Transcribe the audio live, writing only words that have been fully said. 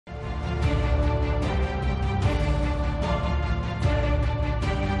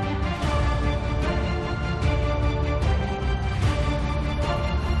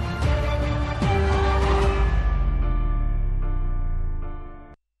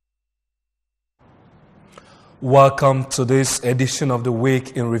Welcome to this edition of the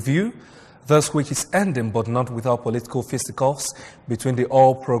Week in Review. This week is ending, but not without political fisticuffs between the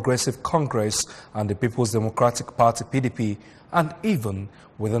All Progressive Congress and the People's Democratic Party (PDP), and even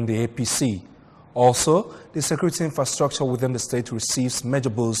within the APC. Also, the security infrastructure within the state receives major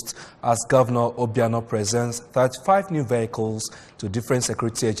boost as Governor Obiano presents 35 new vehicles to different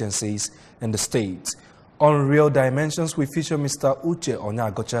security agencies in the state. On Real Dimensions, we feature Mr. Uche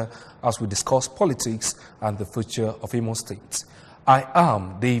Onyagocha as we discuss politics and the future of Imo State. I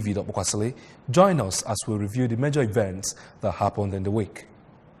am David Obukwasili. Join us as we review the major events that happened in the week.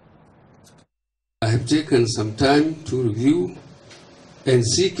 I have taken some time to review and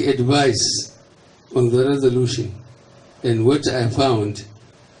seek advice on the resolution, and what I found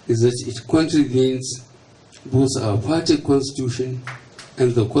is that it contravenes both our party constitution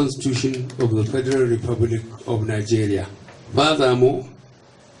and the Constitution of the Federal Republic of Nigeria. Furthermore,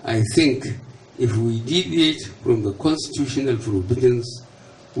 I think if we deviate from the constitutional provisions,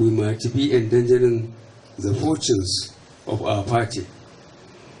 we might be endangering the fortunes of our party.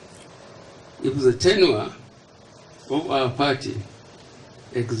 If the tenure of our party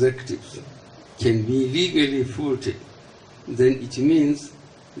executives can be legally faulted, then it means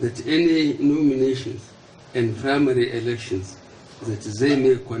that any nominations and primary elections that they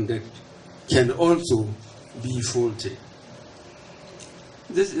may conduct can also be faulted.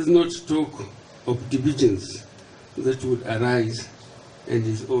 This is not talk of divisions that would arise and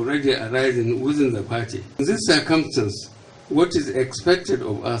is already arising within the party. In this circumstance, what is expected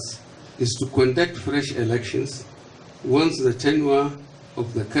of us is to conduct fresh elections once the tenure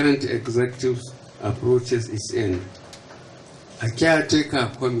of the current executives approaches its end. A caretaker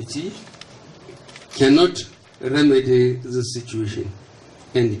committee cannot remedy the situation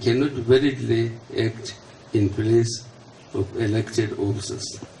and cannot validly act in place of elected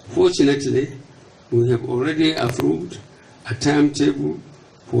officers. Fortunately, we have already approved a timetable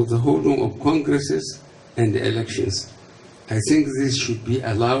for the holding of congresses and elections. I think this should be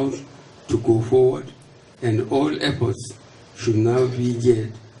allowed to go forward, and all efforts should now be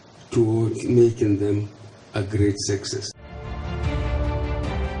geared towards making them a great success.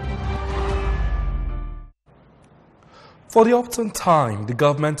 For the upturn time, the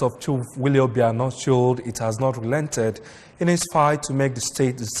government of Chief Willie Obiano showed it has not relented in its fight to make the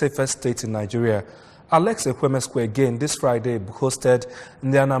state the safest state in Nigeria. Alex Ekwemesku again this Friday hosted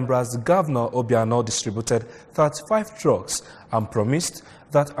in the Anambra as the Governor Obiano distributed 35 drugs and promised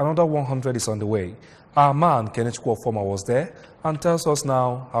that another 100 is on the way. Our man, Kenneth Kwofoma, was there and tells us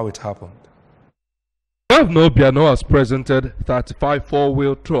now how it happened. Governor Obiano has presented 35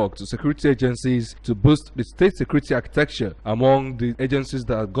 four-wheel trucks to security agencies to boost the state security architecture. Among the agencies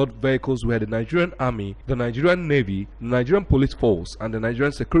that got vehicles were the Nigerian Army, the Nigerian Navy, the Nigerian Police Force, and the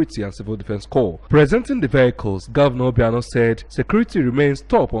Nigerian Security and Civil Defense Corps. Presenting the vehicles, Governor Obiano said security remains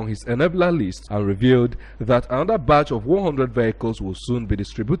top on his enabler list and revealed that another batch of 100 vehicles will soon be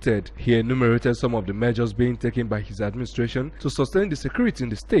distributed. He enumerated some of the measures being taken by his administration to sustain the security in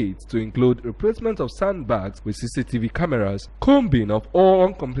the state, to include replacement of sandbags with CCTV cameras, combing of all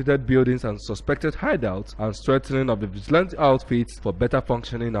uncompleted buildings and suspected hideouts, and strengthening of the vigilante outfits for better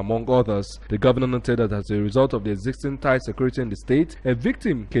functioning, among others. The governor noted that as a result of the existing tight security in the state, a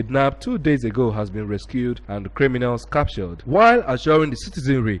victim kidnapped 2 days ago has been rescued and criminals captured. While assuring the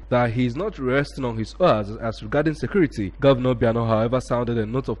citizenry that he is not resting on his oars as regarding security, Governor Obiano, however, sounded a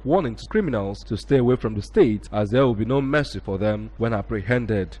note of warning to criminals to stay away from the state, as there will be no mercy for them when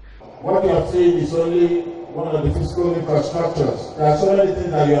apprehended. What you are seeing is only one of the physical infrastructures. There are so many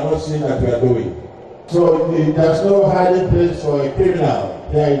things that you are not seeing that we are doing. So there's no hiding place for a criminal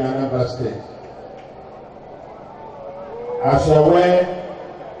here in Anambra State. As you are aware,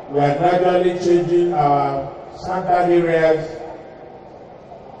 we are gradually changing our standard areas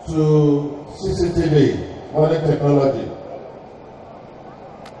to CCTV, modern technology,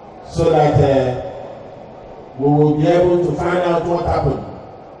 so that we will be able to find out what happened,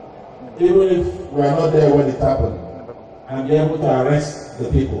 even if we are not there when it happened, and be able to arrest the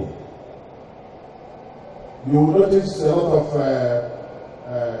people. You will notice a lot of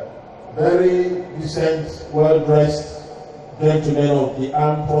very decent, well-dressed gentlemen of the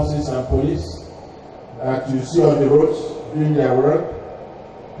armed forces and police that you see on the roads doing their work.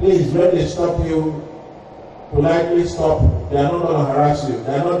 Please, when they stop you, politely stop. They are not going to harass you.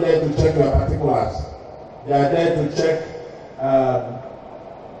 They are not there to check your particulars. They are there to check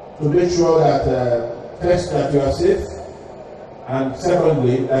to make sure that first that you are safe, and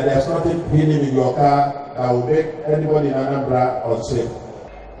secondly that there's nothing hidden in your car that will make anybody in Anambra unsafe.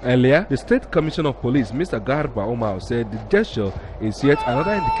 Earlier, the State Commissioner of Police, Mr. Garba Omar, said the gesture is yet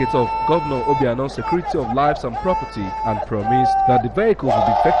another indicator of Governor Obiano's security of lives and property, and promised that the vehicles will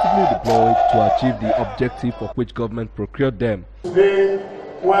be effectively deployed to achieve the objective for which government procured them. Today,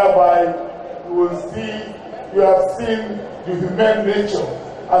 whereby you have seen the human nature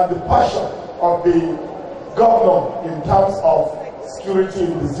and the passion of the governor in terms of security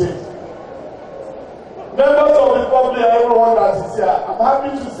in the state. Members of the public and everyone that is here, I'm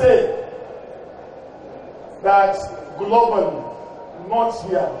happy to say that globally, not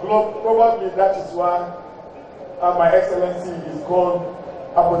here, probably that is why my excellency is called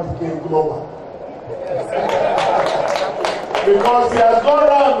Apothecary Global. Because he has gone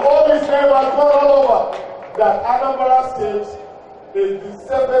around, all his name has gone all over, that Anambra State is the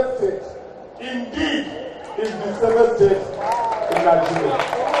seventh state. Indeed, is the seventh state in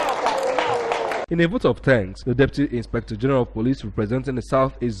Nigeria. In a vote of thanks, the Deputy Inspector General of Police representing the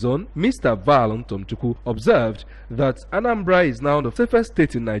South-East Zone, Mr. Valon Tomchukwu, observed that Anambra is now the safest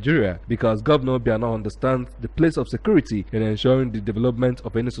state in Nigeria because Governor Obiano understands the place of security in ensuring the development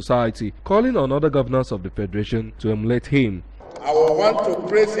of any society, calling on other governors of the Federation to emulate him. I would want to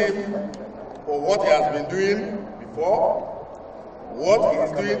praise him for what he has been doing before, what he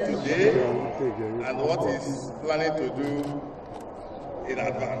is doing today, and what he is planning to do in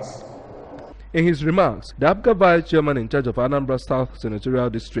advance. In his remarks, the APGA Vice Chairman in charge of Anambra South Senatorial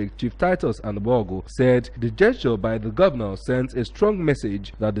District, Chief Titus Anbogo, said the gesture by the governor sends a strong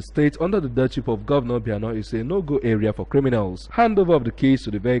message that the state under the leadership of Governor Obiano is a no-go area for criminals. Handover of the keys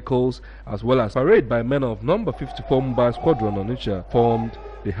to the vehicles, as well as parade by men of number 54 Mumbai Squadron Onitsha, formed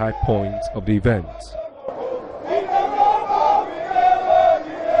the high point of the event.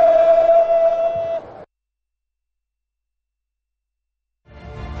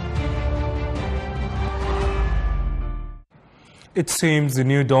 It seems the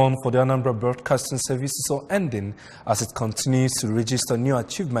new dawn for the Anambra Broadcasting Service is all ending as it continues to register new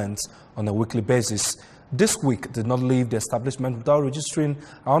achievements on a weekly basis. This week did not leave the establishment without registering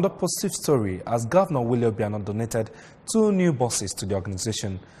another positive story as Governor Willie Obiano donated 2 new buses to the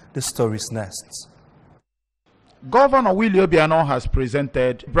organization. The story is next. Governor Willie Obiano has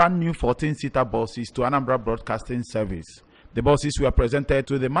presented brand new 14-seater buses to Anambra Broadcasting Service. The buses were presented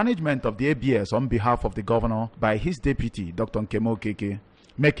to the management of the ABS on behalf of the governor by his deputy, Dr. Nkemo Keke.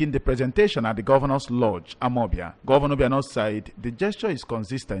 Making the presentation at the governor's lodge, Amobia, Governor Obiano said the gesture is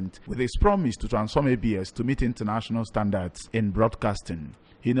consistent with his promise to transform ABS to meet international standards in broadcasting.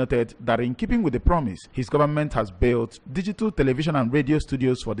 He noted that in keeping with the promise, his government has built digital television and radio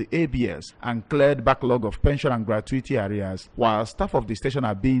studios for the ABS and cleared backlog of pension and gratuity areas, while staff of the station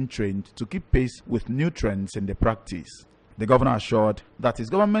are being trained to keep pace with new trends in the practice. The governor assured that his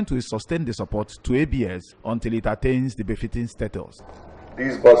government will sustain the support to ABS until it attains the befitting status.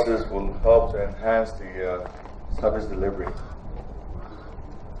 These buses will help to enhance the service delivery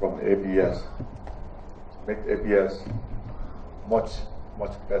from ABS, make ABS much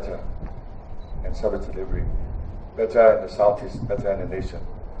better in service delivery, better in the Southeast, better in the nation.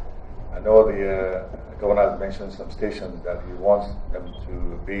 I know the governor has mentioned some stations that he wants them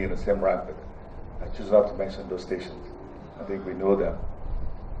to be in the same rank, but I choose not to mention those stations. I think we know them,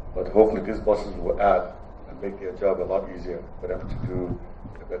 but hopefully these buses will add and make their job a lot easier for them to do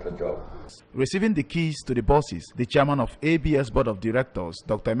a better job. Receiving the keys to the buses, the chairman of ABS Board of Directors,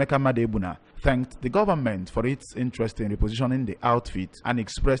 Dr. Emeka Madebuna, thanked the government for its interest in repositioning the outfit and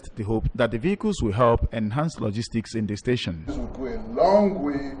expressed the hope that the vehicles will help enhance logistics in the station. This will go a long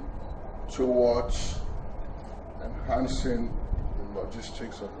way towards enhancing the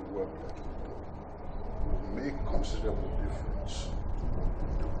logistics of the work that we do. It will make considerable difference.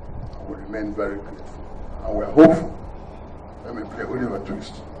 I will remain very grateful. And we're hopeful. Let me play Oliver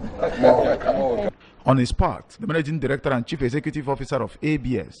Twist. On his part, the Managing Director and Chief Executive Officer of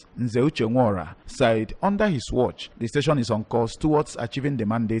ABS, Nzeuche Nwora, said under his watch, the station is on course towards achieving the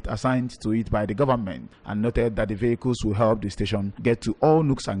mandate assigned to it by the government, and noted that the vehicles will help the station get to all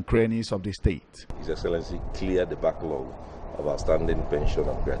nooks and crannies of the state. His Excellency cleared the backlog of outstanding pension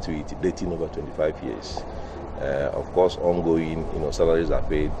and gratuity dating over 25 years. Of course, ongoing, salaries are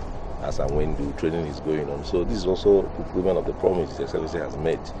paid as and when the training is going on. So this is also fulfillment of the promise His Excellency has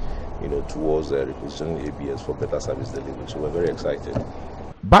made, towards repositioning ABS for better service delivery. So we're very excited.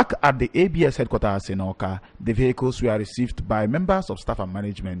 Back at the ABS headquarters in Oka, the vehicles were received by members of staff and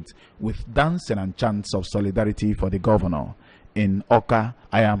management with dancing and chants of solidarity for the governor. In Oka,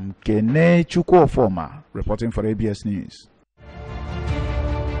 I am Kene Chukwuofoma, reporting for ABS News.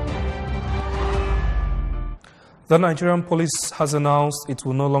 The Nigerian police has announced it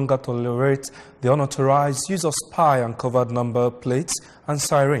will no longer tolerate the unauthorized use of spy and covered number plates and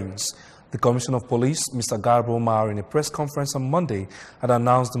sirens. The Commissioner of Police, Mr. Garba Umar, in a press conference on Monday, had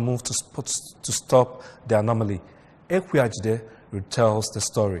announced the move to stop the anomaly. Ekwiajide retells the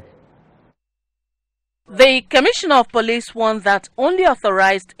story. The Commissioner of Police warned that only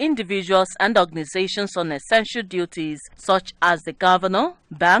authorized individuals and organizations on essential duties, such as the governor,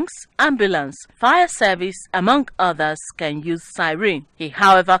 banks, ambulance, fire service, among others, can use siren. He,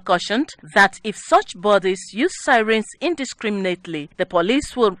 however, cautioned that if such bodies use sirens indiscriminately, the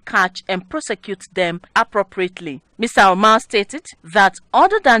police will catch and prosecute them appropriately. Mr. Omar stated that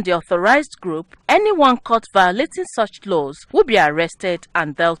other than the authorized group, anyone caught violating such laws will be arrested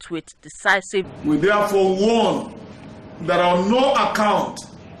and dealt with decisively. We therefore warn that on no account,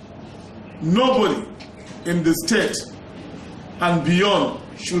 nobody in the state and beyond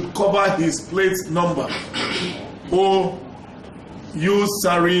should cover his plate number or use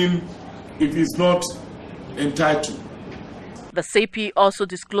siren if he's not entitled. The CP also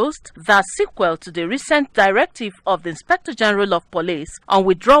disclosed that sequel to the recent directive of the Inspector General of Police on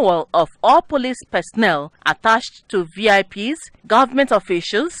withdrawal of all police personnel attached to VIPs, government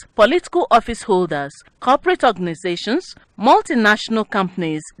officials, political office holders, corporate organizations, multinational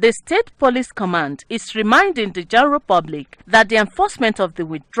companies, the State Police Command is reminding the general public that the enforcement of the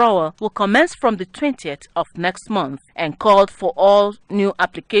withdrawal will commence from the 20th of next month and called for all new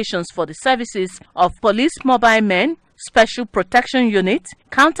applications for the services of police mobile men, Special Protection Unit,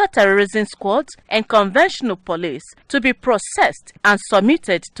 Counter-Terrorism Squads, and Conventional Police to be processed and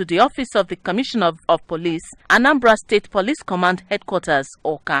submitted to the Office of the Commissioner of Police, Anambra State Police Command Headquarters,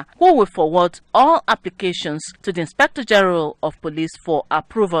 Oka, who will forward all applications to the Inspector General of Police for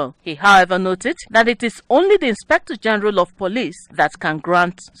approval. He, however, noted that it is only the Inspector General of Police that can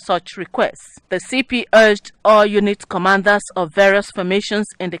grant such requests. The CP urged all unit commanders of various formations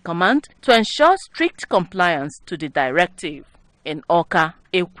in the command to ensure strict compliance to the directive. In Oka,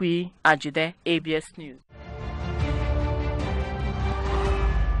 Ekwiajide, ABS News.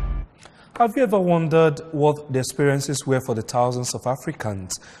 Have you ever wondered what the experiences were for the thousands of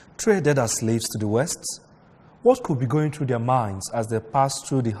Africans traded as slaves to the West? What could be going through their minds as they passed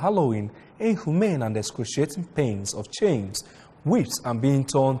through the harrowing, inhumane and excruciating pains of chains, whips and being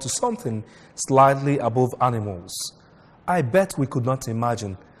torn to something slightly above animals? I bet we could not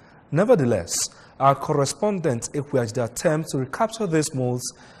imagine. Nevertheless, our correspondent Ekwiajide attempts to recapture these moods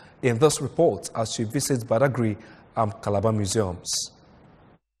in this report as she visits Badagry and Calabar museums.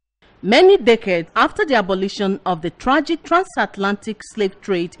 Many decades after the abolition of the tragic transatlantic slave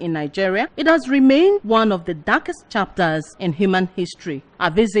trade in Nigeria, it has remained one of the darkest chapters in human history.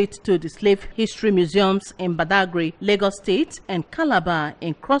 A visit to the slave history museums in Badagry, Lagos State, and Calabar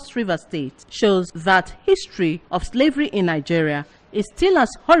in Cross River State shows that history of slavery in Nigeria is still as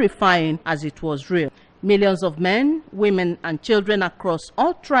horrifying as it was real. Millions of men, women, and children across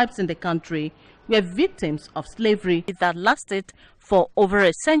all tribes in the country were victims of slavery that lasted for over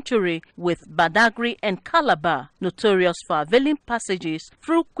a century, with Badagry and Calabar notorious for availing passages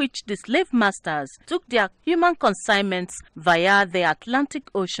through which the slave masters took their human consignments via the Atlantic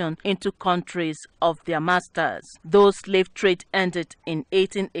Ocean into countries of their masters. Though slave trade ended in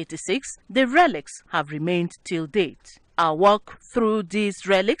 1886, the relics have remained till date. Our walk through these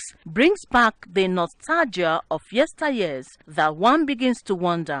relics brings back the nostalgia of yesteryears that one begins to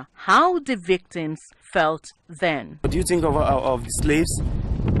wonder how the victims felt then. What do you think of the slaves?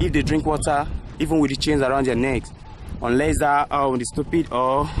 If they drink water, even with the chains around their necks, unless that the stupid,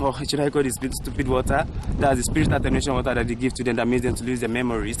 or should I call this stupid water, that's the spirit attenuation water that they give to them that makes them to lose their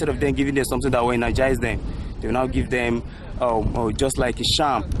memory. Instead of them giving them something that will energize them, they will now give them just like a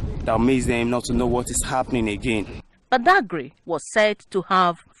sham that makes them not to know what is happening again. Badagry was said to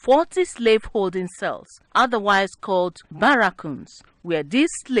have 40 slave-holding cells, otherwise called barracoons, where these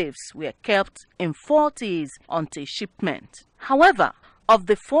slaves were kept in 40s until shipment. However, of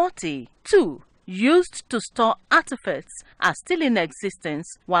the 40, 2 used to store artifacts are still in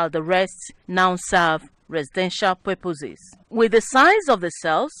existence, while the rest now serve residential purposes. With the size of the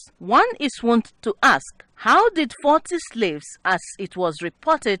cells, one is wont to ask, how did 40 slaves, as it was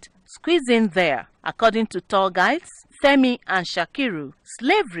reported, squeeze in there? According to tour guides Femi and Shakiru,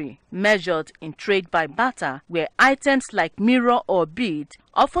 slavery measured in trade by barter were items like mirror or bead,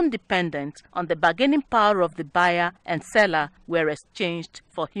 often dependent on the bargaining power of the buyer and seller, were exchanged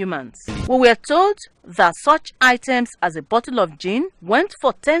for humans. We were told that such items as a bottle of gin went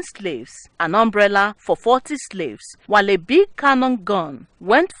for 10 slaves, an umbrella for 40 slaves, while a big cannon gun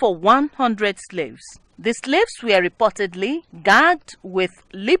went for 100 slaves. The slaves were reportedly gagged with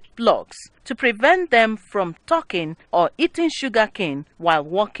lip locks to prevent them from talking or eating sugarcane while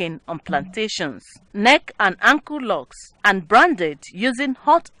working on plantations, neck and ankle locks, and branded using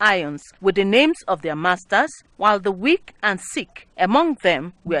hot irons with the names of their masters, while the weak and sick among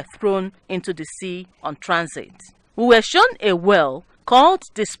them were thrown into the sea on transit. We were shown a well called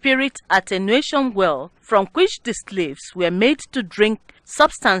the Spirit Attenuation Well, from which the slaves were made to drink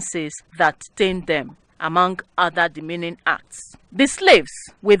substances that tamed them, among other demeaning acts. The slaves,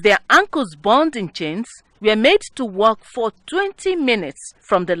 with their ankles bound in chains, were made to walk for 20 minutes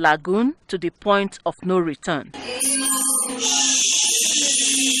from the lagoon to the point of no return.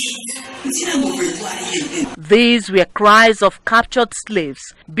 These were cries of captured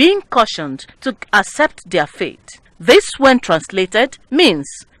slaves being cautioned to accept their fate. This, when translated, means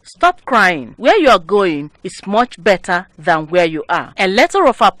stop crying. Where you are going is much better than where you are. A letter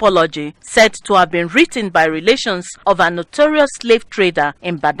of apology, said to have been written by relations of a notorious slave trader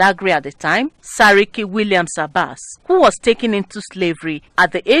in Badagry at the time, Sariki Williams Abbas, who was taken into slavery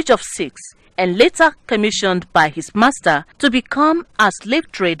at the age of 6 and later commissioned by his master to become a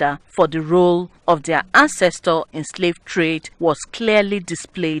slave trader for the role of their ancestor in slave trade, was clearly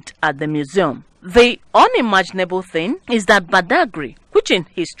displayed at the museum. The unimaginable thing is that Badagry, which in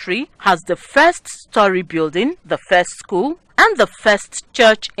history has the first story building, the first school, and the first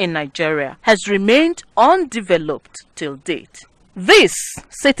church in Nigeria, has remained undeveloped till date. These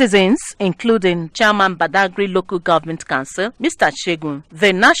citizens, including Chairman Badagry Local Government Council, Mr. Shegun,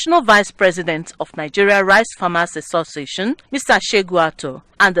 the National Vice President of Nigeria Rice Farmers Association, Mr. Shegu Ato,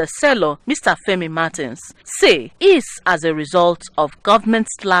 and the seller, Mr. Femi Martins, say is as a result of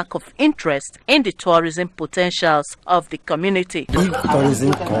government's lack of interest in the tourism potentials of the community. If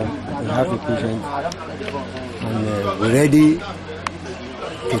tourism come, we have a patient, and we're ready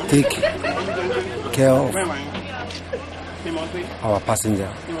to take care of our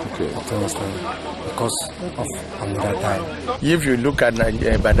passenger, because of another time. If you look at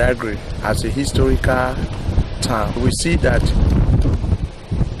Badagry as a historical town, we see that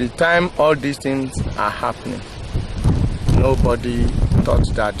the time all these things are happening, nobody thought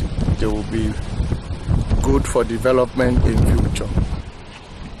that they will be good for development in future.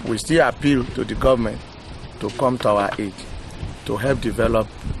 We still appeal to the government to come to our aid to help develop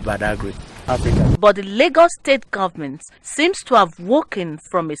Badagry. Africa. But the Lagos state government seems to have woken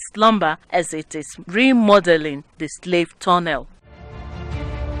from its slumber as it is remodeling the slave tunnel.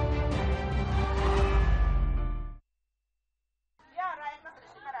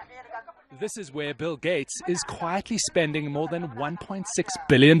 This is where Bill Gates is quietly spending more than $1.6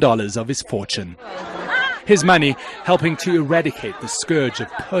 billion of his fortune. His money helping to eradicate the scourge of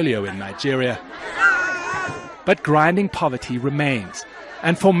polio in Nigeria. But grinding poverty remains,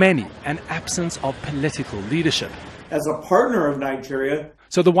 and for many, an absence of political leadership. As a partner of Nigeria,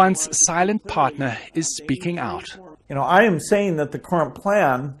 so the once silent partner is speaking out. I am saying that the current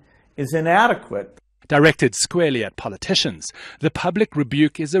plan is inadequate. Directed squarely at politicians, the public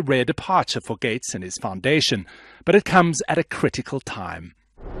rebuke is a rare departure for Gates and his foundation, but it comes at a critical time.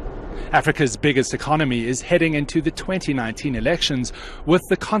 Africa's biggest economy is heading into the 2019 elections with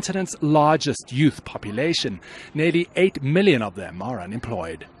the continent's largest youth population. Nearly 8 million of them are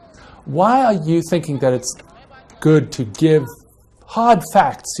unemployed. Why are you thinking that it's good to give hard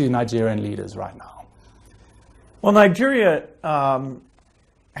facts to Nigerian leaders right now? Well, Nigeria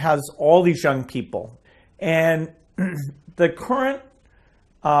has all these young people, and the current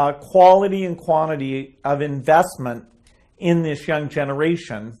quality and quantity of investment in this young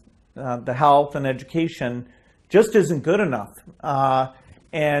generation, the health and education, just isn't good enough. So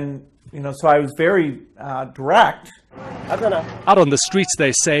I was very direct. Out on the streets,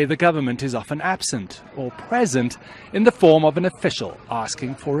 they say the government is often absent or present in the form of an official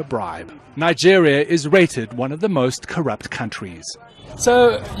asking for a bribe. Nigeria is rated one of the most corrupt countries.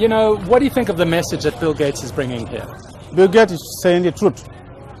 So, what do you think of the message that Bill Gates is bringing here? Bill Gates is saying the truth.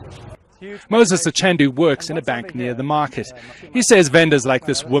 Moses Achendu works in a bank near the market. He says vendors like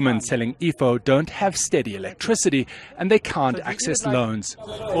this woman selling Ifo don't have steady electricity and they can't access loans.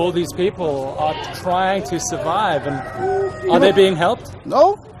 All these people are trying to survive, and are they being helped?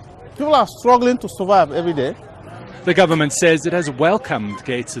 No. People are struggling to survive every day. The government says it has welcomed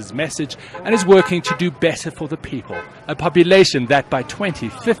Gates' message and is working to do better for the people, a population that by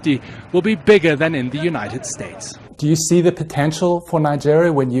 2050 will be bigger than in the United States. Do you see the potential for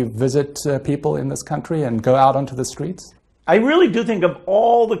Nigeria when you visit people in this country and go out onto the streets? I really do think of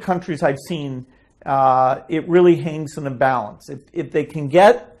all the countries I've seen, it really hangs in a balance. If they can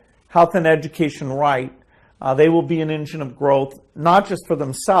get health and education right, they will be an engine of growth, not just for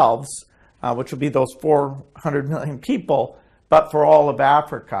themselves, which will be those 400 million people, but for all of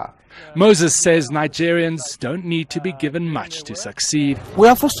Africa. Moses says Nigerians don't need to be given much to succeed. We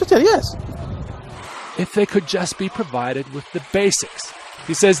are frustrated, yes. If they could just be provided with the basics.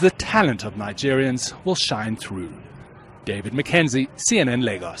 He says the talent of Nigerians will shine through. David Mackenzie, CNN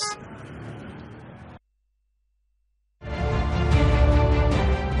Lagos.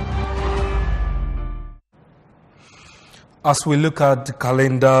 As we look at the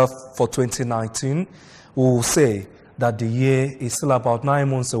calendar for 2019, we will say that the year is still about 9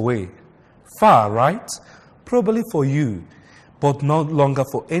 months away. Far, right? Probably for you, but no longer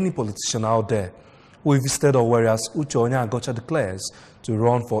for any politician out there. We visited Owerri as Uche Onye-Agocha declares to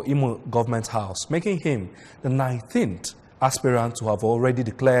run for Imo Government House, making him the 19th aspirant to have already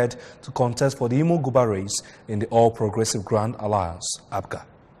declared to contest for the Imo Guba race in the All Progressive Grand Alliance, APGA.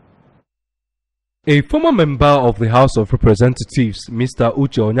 A former member of the House of Representatives, Mr.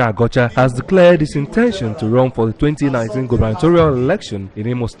 Uche Onye-Agocha, has declared his intention to run for the 2019 gubernatorial election in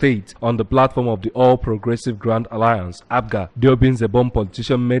Imo State on the platform of the All Progressive Grand Alliance, APGA. The Obinzebon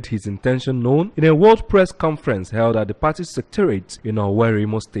politician made his intention known in a world press conference held at the party's secretariat in Owerri,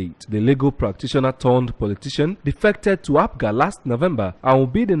 Imo State. The legal practitioner turned politician defected to APGA last November and will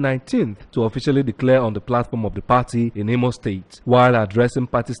be the 19th to officially declare on the platform of the party in Imo State. While addressing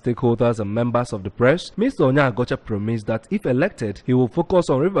party stakeholders and members of the press, Mr. Onye-Agocha promised that if elected, he will focus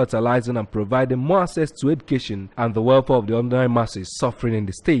on revitalizing and providing more access to education and the welfare of the ordinary masses suffering in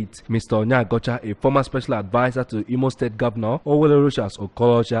the state. Mr. Onye-Agocha, a former special advisor to Imo State Governor Owele Rochas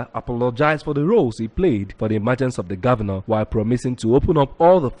Okorocha, apologized for the roles he played for the emergence of the governor while promising to open up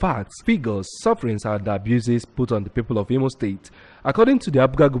all the facts, figures, sufferings and abuses put on the people of Imo State. According to the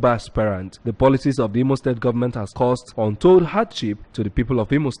APGA Guba aspirant, the policies of the Imo State government has caused untold hardship to the people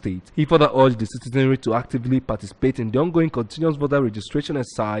of Imo State. He further urged the citizenry to actively participate in the ongoing continuous voter registration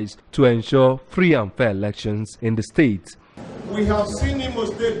exercise to ensure free and fair elections in the state. We have seen Imo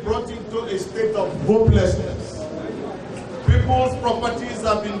State brought into a state of hopelessness. People's properties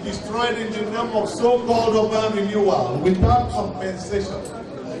have been destroyed in the name of so-called urban renewal without compensation.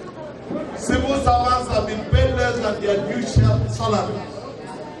 Civil servants have been paid less than their due salaries.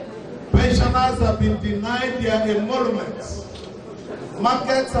 Pensioners have been denied their emoluments.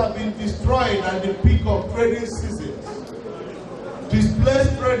 Markets have been destroyed at the peak of trading season.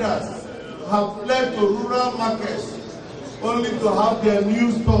 Displaced traders have fled to rural markets only to have their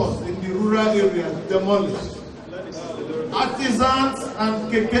new stores in the rural areas demolished. Artisans and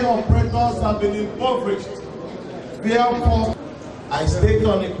keke operators have been impoverished. Therefore, I state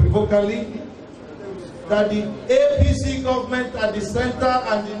unequivocally that the APC government at the center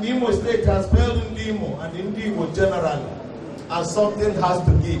and in Imo State has failed in Imo and in Imo generally, and something has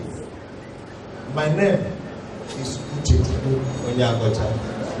to give. My name is Uche Onye-Agocha,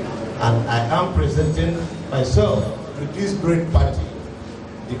 and I am presenting myself to this great party,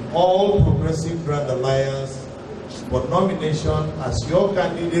 the All Progressive Grand Alliance, for nomination as your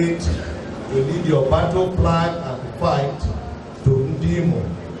candidate to lead your battle flag and fight to Ndimo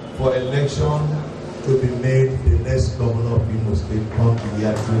for election to be made the next governor of Imo State come the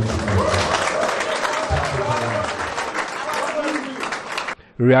year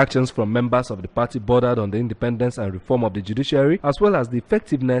 2021. Reactions from members of the party bordered on the independence and reform of the judiciary, as well as the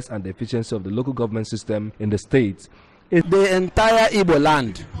effectiveness and the efficiency of the local government system in the state. The entire Igbo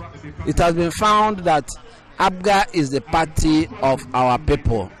land, it has been found that APGA is the party of our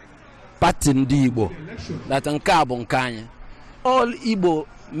people. Party Ndi Igbo. That Nkabo Nkanye. All Igbo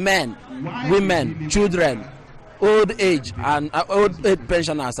men, women, children, old age and old age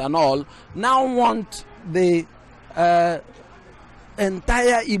pensioners and all now want the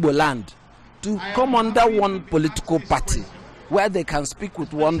entire Igbo land to come under one political party where they can speak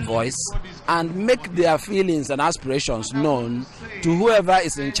with one voice and make their feelings and aspirations known to whoever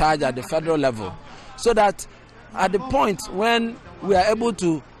is in charge at the federal level, so that at the point when we are able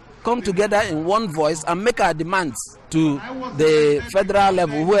to come together in one voice and make our demands to the federal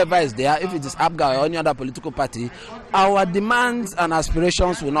level, whoever is there, if it is APGA or any other political party, our demands and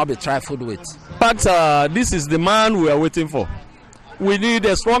aspirations will not be trifled with. But this is the man we are waiting for. We need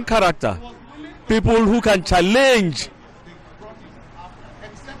a strong character, people who can challenge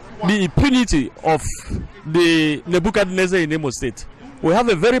the impunity of the Nebuchadnezzar in Imo State. We have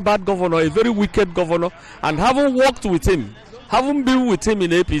a very bad governor, a very wicked governor, and having worked with him, having been with him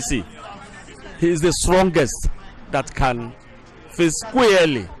in APC, he is the strongest that can face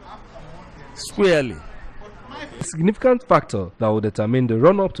squarely A significant factor that will determine the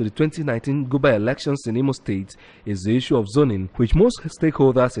run-up to the 2019 Guba elections in Imo State is the issue of zoning, which most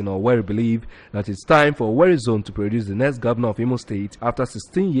stakeholders in Owerri believe that it's time for Owerri Zone to produce the next governor of Imo State after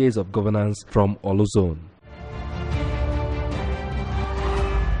 16 years of governance from Olu Zone.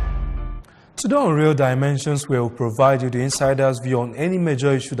 Today on Real Dimensions, we will provide you the insider's view on any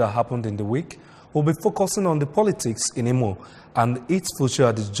major issue that happened in the week. We'll be focusing on the politics in Imo and its future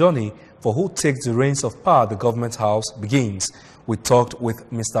as the journey for who takes the reins of power at the government house begins. We talked with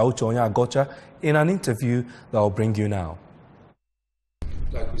Mr. Uche Onyeagocha in an interview that I'll bring you now.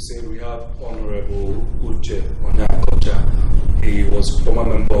 Like we said, we have Honorable Uche Onyeagocha. He was former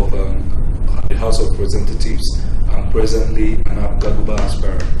member of the House of Representatives and presently an Guba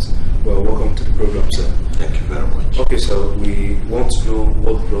aspirant. Well, welcome to the program, sir. Thank you very much. Okay, so we want to know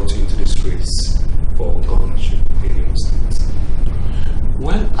what brought you into this race for governorship in Imo State.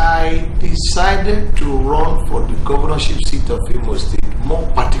 Well, I decided to run for the governorship seat of Imo State, more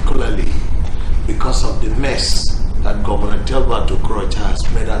particularly because of the mess that Governor Telba Okorocha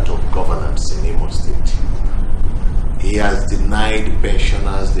has made out of governance in Imo State. He has denied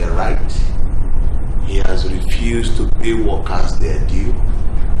pensioners their right. He has refused to pay workers their due.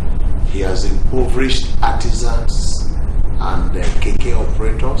 He has impoverished artisans and keke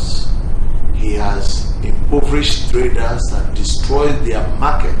operators. He has impoverished traders and destroyed their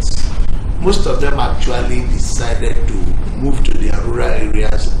markets. Most of them actually decided to move to their rural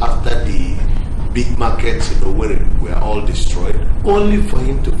areas after the big markets in Owerri were all destroyed, only for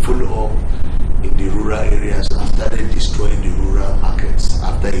him to follow up in the rural areas after they destroyed the rural markets,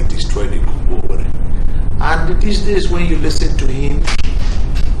 after he destroyed the Owerri. And these days when you listen to him,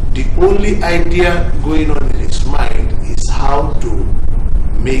 the only idea going on in his mind is how to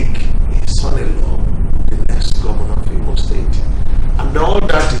make his son-in-law the next governor of Imo State. And all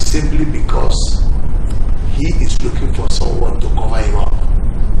that is simply because he is looking for someone to cover him up.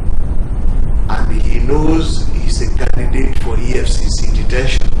 And he knows he's a candidate for EFCC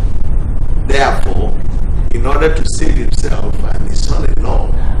detention. Therefore, in order to save himself and his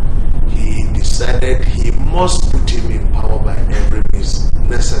son-in-law, he decided he must put him in power by every means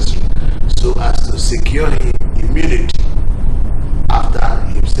necessary so as to secure him immunity after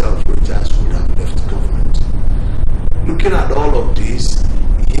himself, Rogers, would have left government. Looking at all of this,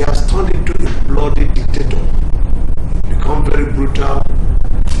 he has turned into a bloody dictator. He's become very brutal.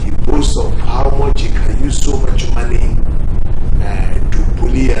 He boasts of how much he can use so much money to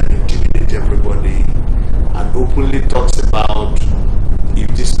bully and intimidate everybody, and openly talks about if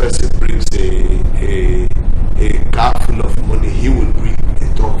this person brings a car full of money, he will bring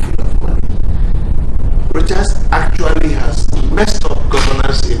a truck full of money. Rogers actually has messed up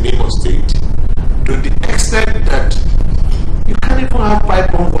governance in Imo State to the extent that you can't even have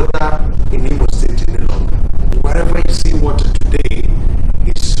pipe-on water in Imo State any longer. Wherever you see water today,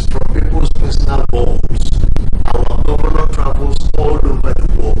 it's from people's personal bowls. Our governor travels all over the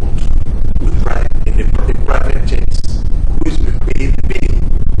world with in private jets, who is paying the bill.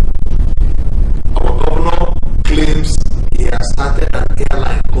 Our governor claims he has started an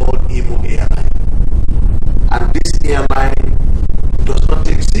airline called Imo Airline. And this airline does not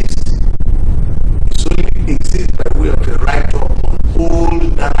exist. It only exists by way of a write-up on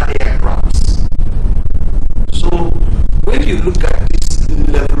old Dana aircrafts. So when you look at this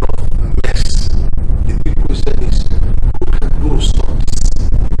level of mess, the big question is, who can go stop this?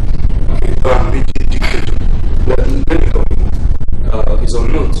 It's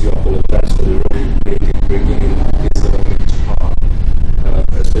unknown to you apologize for the role you played in bringing this government to power,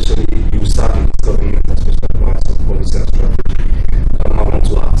 especially you serve in this government as special advisor of policy and strategy. I want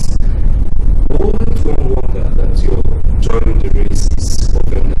to ask, wouldn't one wonder that you're joining the races for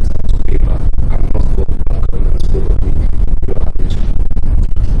vendetta to pay back and not for bad governance, probably you are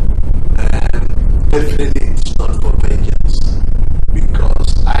Definitely it's not for vengeance,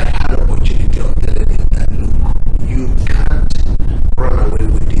 because I had an opportunity of telling him that, look, you can't run away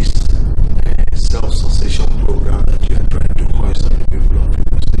with this self-succession program that you are trying to hoist on the people of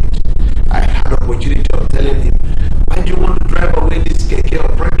Imo State. I had an opportunity of telling him, why do you want to drive away these keke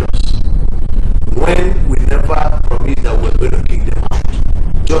operators when we never promised that we're going to kick them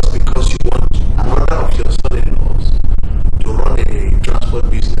out, just because you want another of your son-in-laws to run a transport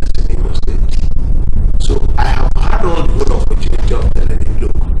business in Imo State? So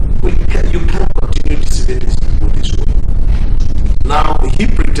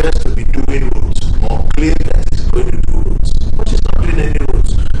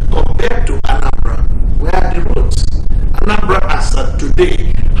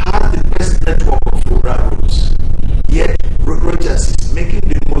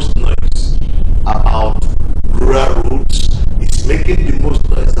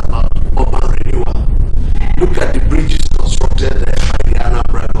Look at the bridges constructed by the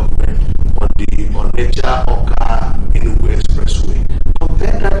Anambra government on the Onitsha-Oka Enugu Expressway.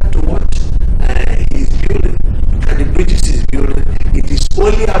 Compare that to what he is building. Look at the bridges he is building. It is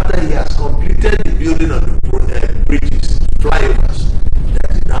only after he has completed the building of the bridges, flyovers,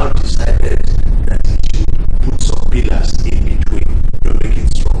 that he now decided that he should put some pillars in between to make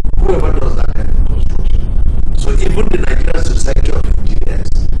it strong. Whoever does that kind of construction. So even the Nigerian Society of Engineers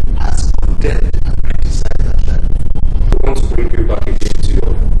has condemned and criticized that. I want to bring you back again to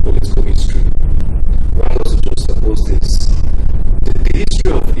your political history. I want us to just suppose this. The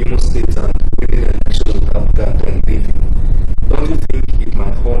history of Imo State and winning election with Abga and leaving, don't you think it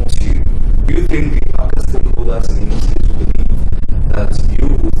might haunt you? Do you think the other stakeholders in Imo State will believe that you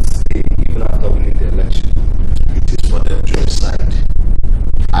would stay even after winning the election? It is for them to decide.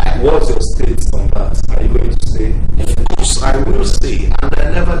 What's your stance on that? Are you going to stay? Of course, I will stay. And I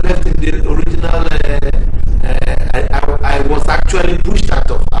never left in the original. I was actually pushed out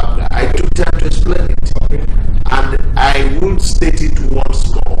of Abga. I took time to explain it. Okay. And I will state it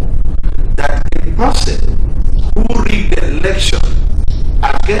once more that a person who rigged the election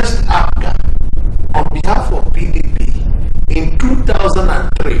against Abga on behalf of PDP in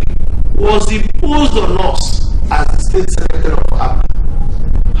 2003 was imposed on us as the state secretary of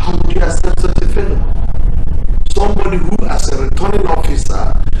Abga. How would you accept such a fellow? Somebody who, as a returning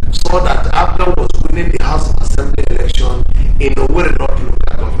officer, saw that Abga was winning the House of Assembly election in a way not local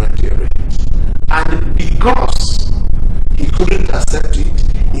government area. And because he couldn't accept it,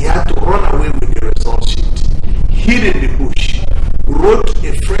 he had to run away with the result sheet, hid in the bush, wrote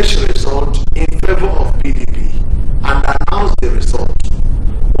a fresh result in favor of PDP, and announced the result,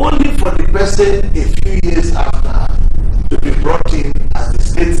 only for the person a few years after to be brought in as the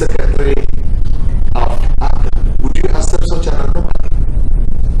state secretary of Abga. Would you accept such an anomaly?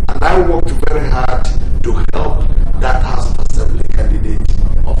 And I worked very hard to help that House of Assembly candidate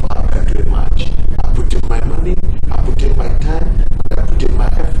of Abga to emerge. I put in my money, I put in my time, and I put in my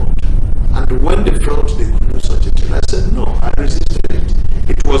effort. And when they felt they could do such a thing, I said no, I resisted it.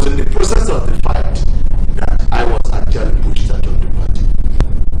 It was in the process of the fight that I was actually pushed out of the party.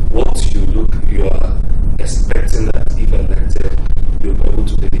 What you are expecting that if elected, you'll be able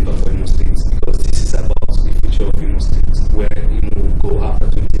to deliver for Imo State, because this is about the future of Imo State, where Imo will go after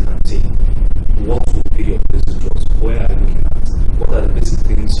 2019. What will be your basic draws? Where are you looking at? What are the basic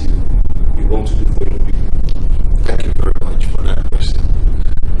things you want to do for Imo people? Thank you very much for that question.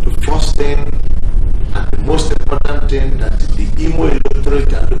 The first thing and the most important thing that the Imo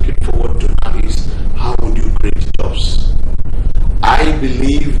electorate are looking forward to now is how would you create jobs? I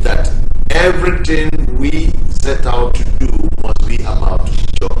believe that everything we set out to do must be about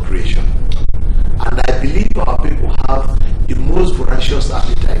job creation. And I believe our people have the most voracious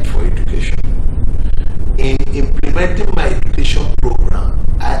appetite for education. In implementing my education program,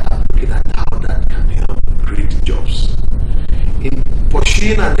 I am looking at how that can help create jobs. In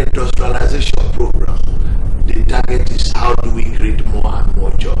pursuing an industrialization program, the target is how do we create more and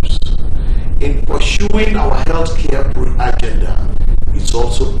more jobs. In pursuing our healthcare agenda, it's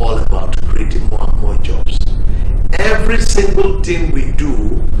also all about creating more and more jobs. Every single thing we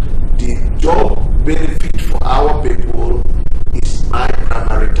do, the job benefit for our people is my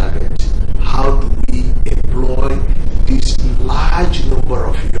primary target. How do we employ this large number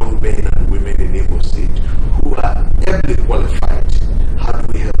of young men and women in Imo State who are heavily qualified? How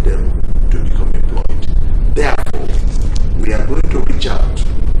do we help them to become employed? Therefore, we are going to reach out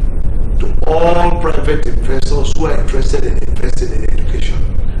to all private investors who are interested in investing in education.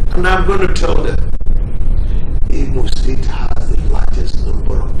 And I'm going to tell them, Imo State has the largest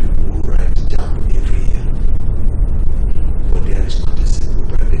number of people who write JAMB every year. But there is not a single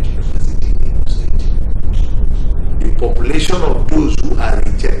private university in Imo State. The population of those who are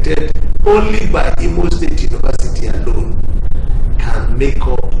rejected only by Imo State University alone can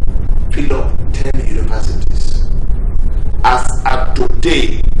fill up 10 universities. As at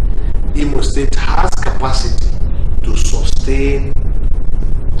today, Imo State has capacity to sustain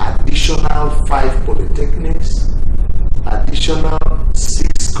additional 5 polytechnics, additional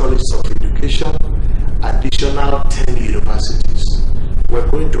 6 colleges of education, additional 10 universities. We're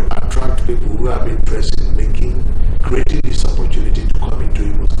going to attract people who have interest in creating this opportunity to come into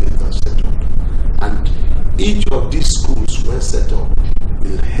Imo State and set up. And each of these schools, when set up,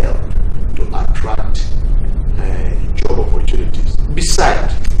 will help to attract job opportunities.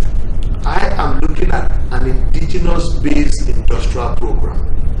 Besides, I am looking at an indigenous-based industrial program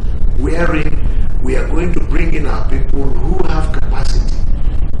wherein we are going to bring in our people who have capacity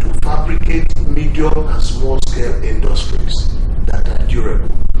to fabricate medium and small-scale industries that are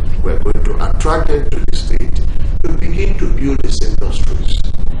durable. we're going to attract them to the state to begin to build these industries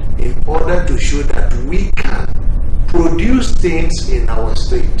in order to show that we can produce things in our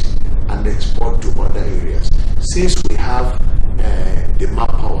state and export to other areas, since we have the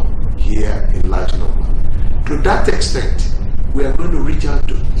manpower here in large number. To that extent, we are going to reach out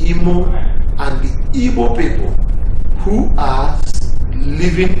to Imo and the Igbo people who are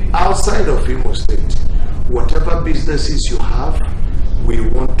living outside of Imo State. Whatever businesses you have, we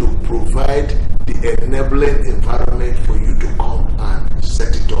want to provide the enabling environment for you to come and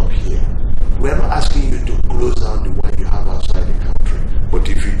set it up here. We're not asking you to close down the one you have outside the country, but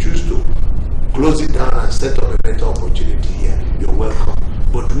if you choose to close it down and set up a better opportunity here, you're welcome.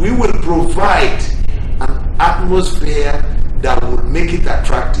 But we will provide an atmosphere that will make it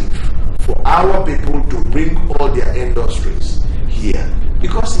attractive for our people to bring all their industries here,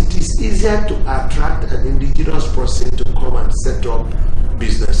 because it is easier to attract an indigenous person to come and set up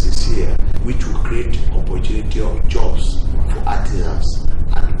businesses here, which will create opportunity of jobs for artisans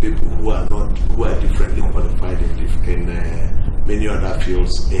and people who are differently qualified in many other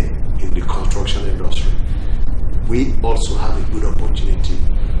fields in the construction industry. We also have a good opportunity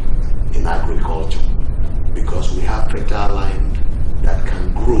in agriculture, because we have fertile land that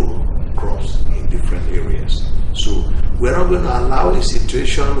can grow crops in different areas. So we're not going to allow a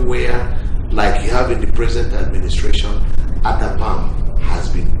situation where, like you have in the present administration, Adapam has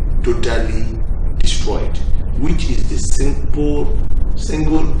been totally destroyed, which is the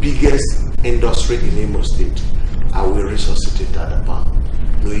single biggest industry in Imo State. I will resuscitate Adapam,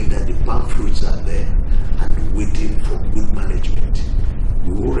 knowing that the palm fruits are there and waiting for good management.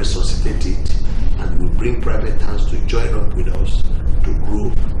 We will resuscitate it, and we'll bring private hands to join up with us to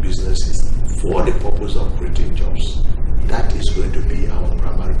grow businesses for the purpose of creating jobs. That is going to be our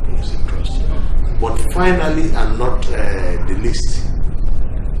primary policy interest. But finally, and not the least,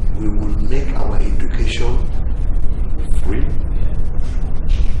 we will make our education free,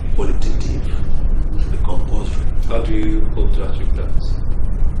 qualitative, and compulsory. How do you hope to achieve that?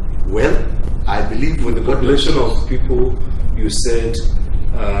 Well, I believe with the population of people, you said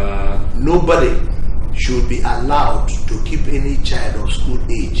nobody should be allowed to keep any child of school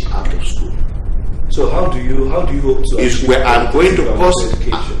age out of school. So how do you hope to achieve where I'm going to cost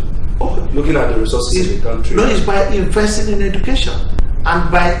education? Looking at the resources in the country. No, it's by investing in education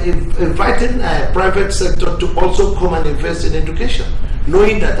and by inviting private sector to also come and invest in education,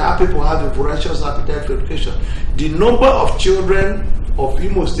 knowing that our people have a voracious appetite for education. The number of children of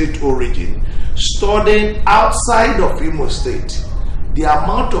Imo State origin studying outside of Imo State, the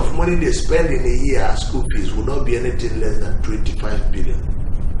amount of money they spend in a year as school fees will not be anything less than 25 billion.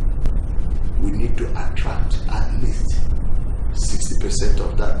 We need to attract at least 60%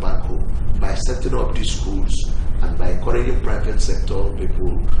 of that back home by setting up these schools and by encouraging private sector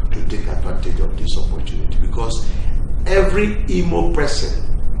people to take advantage of this opportunity. Because every Imo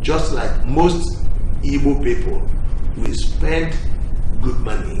person, just like most Igbo people, will spend good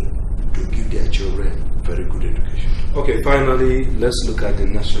money to give their children very good education. Okay, finally, let's look at the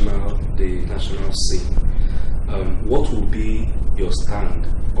national scene. What will be your stand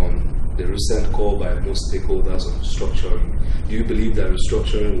on the recent call by most stakeholders on restructuring? Do you believe that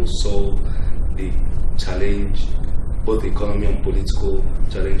restructuring will solve the challenge, both the economy and political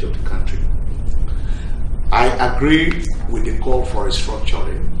challenge of the country? I agree with the call for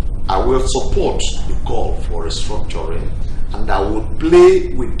restructuring. I will support the call for restructuring, and I will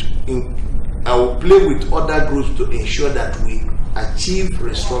play with other groups to ensure that we achieve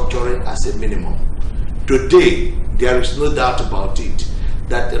restructuring as a minimum. Today, there is no doubt about it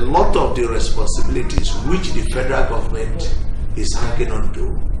that a lot of the responsibilities which the federal government is hanging on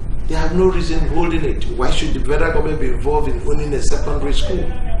to, they have no reason holding it. Why should the federal government be involved in owning a secondary school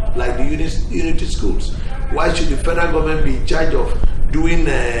like the unity schools? Why should the federal government be in charge of doing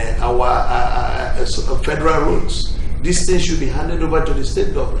our federal roads? These things should be handed over to the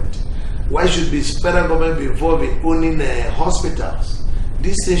state government. Why should the federal government be involved in owning hospitals?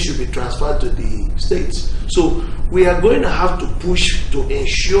 These things should be transferred to the states. So we are going to have to push to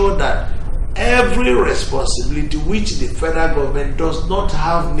ensure that every responsibility which the federal government does not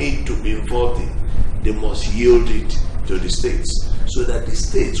have need to be involved in, they must yield it to the states, so that the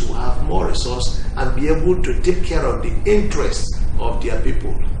states will have more resource and be able to take care of the interests of their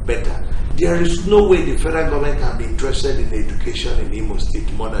people better. There is no way the federal government can be interested in education in Imo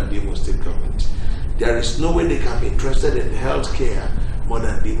State more than the Imo State government. There is no way they can be interested in health care more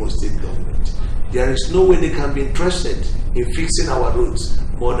than the Imo State government. There is no way they can be interested in fixing our roads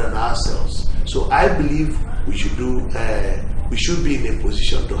more than ourselves. So I believe we should be in a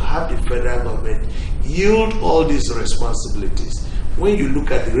position to have the federal government yield all these responsibilities, when you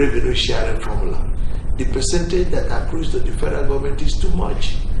look at the revenue sharing formula, the percentage that accrues to the federal government is too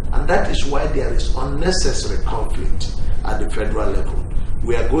much. And that is why there is unnecessary conflict at the federal level.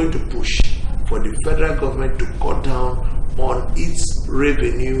 We are going to push for the federal government to cut down on its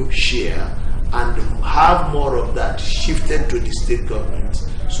revenue share and have more of that shifted to the state governments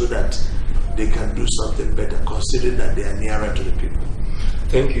so that they can do something better, considering that they are nearer to the people.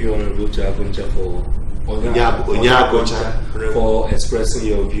 Thank you, Honorable Chaguncha, for expressing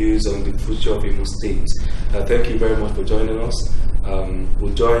your views on the future of Imo State. Thank you very much for joining us.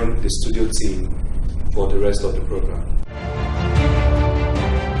 We'll join the studio team for the rest of the program.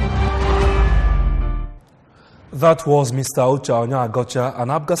 That was Mr. Ucha Onyagocha, an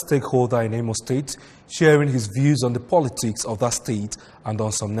ABGA stakeholder in Imo State, sharing his views on the politics of that state and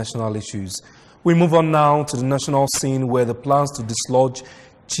on some national issues. We move on now to the national scene, where the plans to dislodge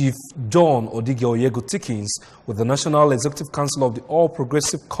Chief John Odige Oyego Tickins with the National Executive Council of the All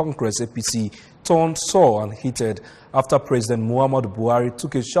Progressive Congress APC turned sore and heated after President Muhammadu Buhari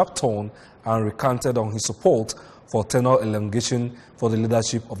took a sharp turn and recanted on his support for tenure elongation for the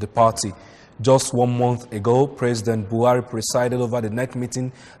leadership of the party. Just 1 month ago, President Buhari presided over the NEC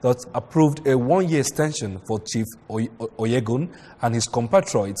meeting that approved a one-year extension for Chief Oyegun and his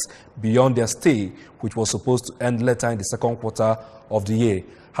compatriots beyond their stay, which was supposed to end later in the second quarter of the year.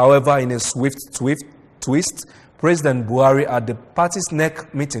 However, in a swift twist, President Buhari at the party's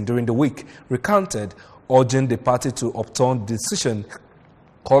NEC meeting during the week recanted, urging the party to overturn the decision,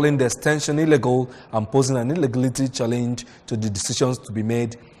 calling the extension illegal and posing an illegality challenge to the decisions to be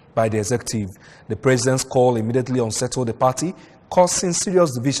made by the executive. The president's call immediately unsettled the party, causing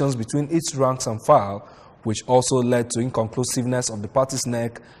serious divisions between its ranks and file, which also led to inconclusiveness of the party's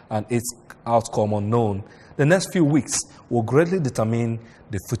NEC and its outcome unknown. The next few weeks will greatly determine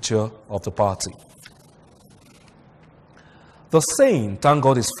the future of the party. The saying, "Thank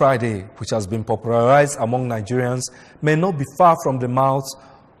God it's Friday," which has been popularized among Nigerians, may be far from the mouths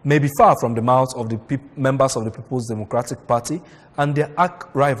of the members of the People's Democratic Party and their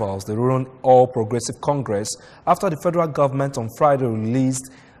arch-rivals, the ruling All Progressive Congress, after the federal government on Friday released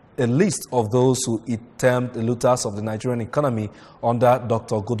a list of those who it termed the looters of the Nigerian economy under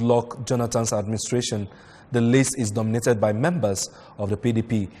Dr. Goodluck Jonathan's administration. The list is dominated by members of the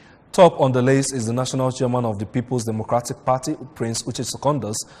PDP. Top on the list is the national chairman of the People's Democratic Party, Prince Uche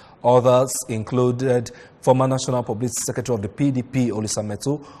Secondus. Others included former National Publicity Secretary of the PDP, Olisa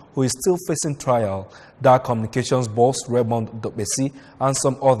Metu, who is still facing trial, Dark Communications boss Raymond Dobesi, and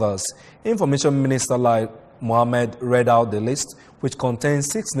some others. Information Minister Lai Mohammed read out the list, which contains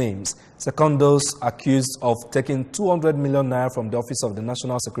 6 names. Secondus, accused of taking 200 million naira from the Office of the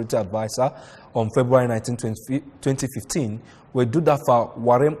National Security Advisor on February 19, 2015, were Dudafa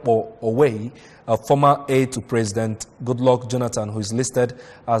Warempo Owei, a former aide to President Goodluck Jonathan, who is listed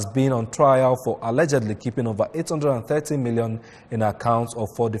as being on trial for allegedly keeping over 830 million in accounts of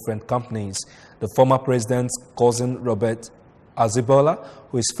 4 different companies. The former president's cousin, Robert Azibola,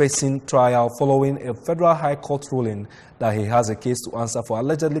 who is facing trial following a federal high court ruling that he has a case to answer for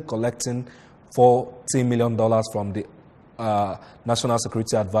allegedly collecting $40 million from the National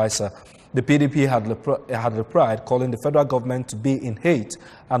Security Advisor. The PDP had replied, calling the federal government to be in hate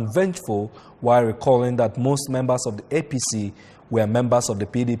and vengeful, while recalling that most members of the APC were members of the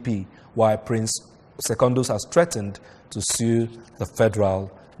PDP, while Prince Secondus has threatened to sue the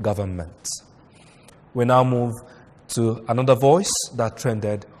federal government. We now move to another voice that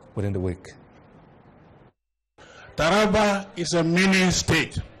trended within the week. Taraba is a mini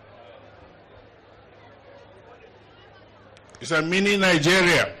state. It's a mini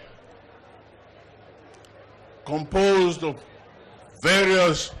Nigeria, composed of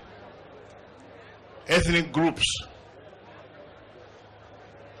various ethnic groups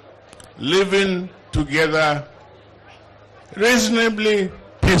living together reasonably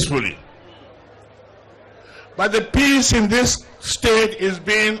peacefully. But the peace in this state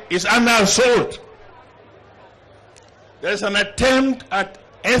is under assault. There's an attempt at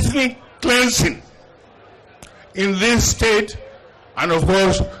ethnic cleansing in this state, and of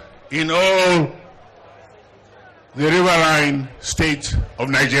course in all the riverine states of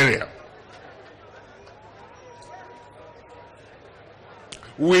Nigeria.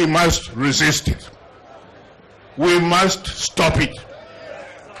 We must resist it. We must stop it.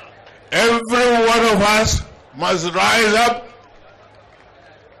 Every one of us must rise up.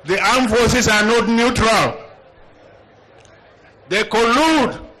 The armed forces are not neutral. They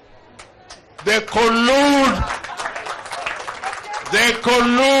collude. They collude. They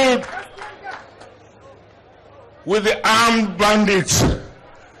collude with the armed bandits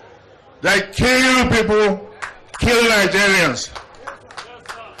that kill people, kill Nigerians.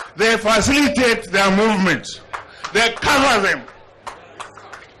 They facilitate their movements. They cover them.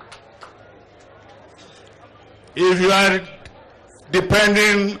 If you are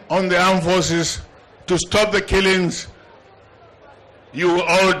depending on the armed forces to stop the killings, you will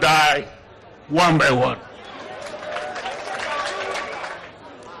all die one by one.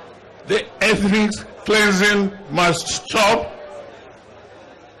 The ethnic cleansing must stop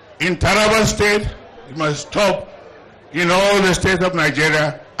in Taraba State. It must stop in all the states of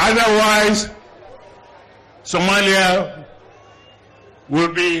Nigeria. Otherwise, Somalia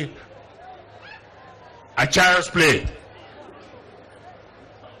will be a child's play.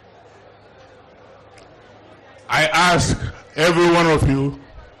 I ask every one of you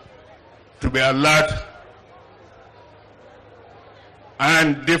to be alert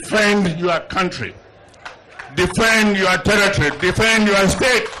and defend your country, defend your territory, defend your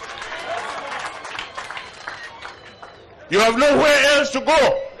state. You have nowhere else to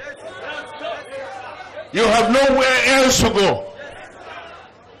go. You have nowhere else to go.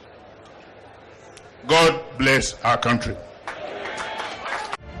 God bless our country.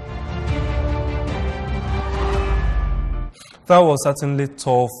 That was certainly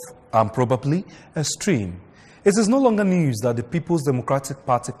tough and probably extreme. It is no longer news that the People's Democratic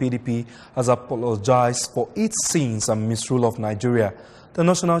Party, PDP, has apologized for its sins and misrule of Nigeria. The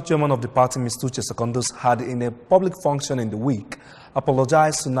national chairman of the party, Mr. Uche Secondus, had in a public function in the week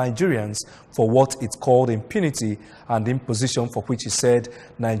apologized to Nigerians for what it called impunity and imposition for which he said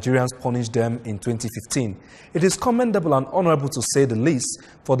Nigerians punished them in 2015. It is commendable and honorable, to say the least,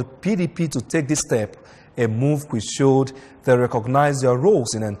 for the PDP to take this step, a move which showed they recognize their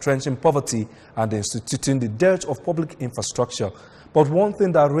roles in entrenching poverty and instituting the dearth of public infrastructure. But one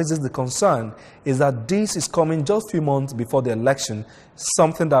thing that raises the concern is that this is coming just a few months before the election,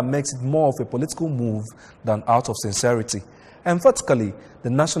 something that makes it more of a political move than out of sincerity. Emphatically, the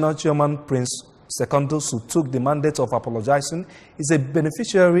national chairman, Prince Secondus, who took the mandate of apologizing, is a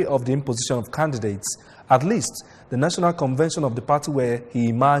beneficiary of the imposition of candidates. At least, the national convention of the party where he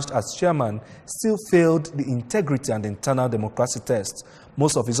emerged as chairman still failed the integrity and internal democracy test.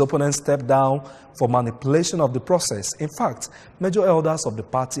 Most of his opponents stepped down for manipulation of the process. In fact, major elders of the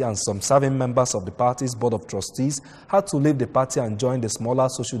party and some serving members of the party's board of trustees had to leave the party and join the smaller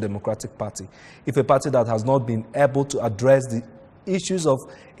Social Democratic Party. If a party that has not been able to address the issues of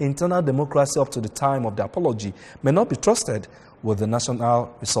internal democracy up to the time of the apology may not be trusted with the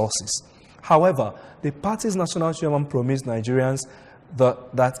national resources. However, the party's national chairman promised Nigerians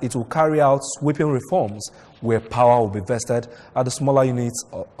that it will carry out sweeping reforms where power will be vested at the smaller units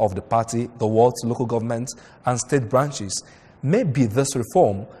of the party, the wards, local governments, and state branches. Maybe this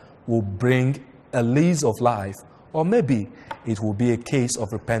reform will bring a lease of life, or maybe it will be a case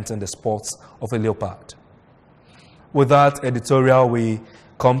of repenting the spots of a leopard. With that editorial, we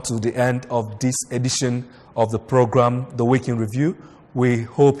come to the end of this edition of the program, The Week in Review. We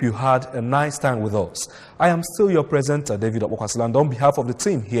hope you had a nice time with us. I am still your presenter, David Okwasila, and on behalf of the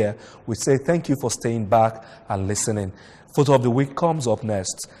team here, we say thank you for staying back and listening. Photo of the Week comes up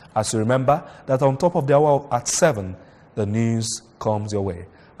next. As you remember that on top of the hour at 7, the news comes your way.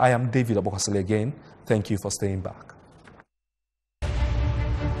 I am David Okwasila again. Thank you for staying back.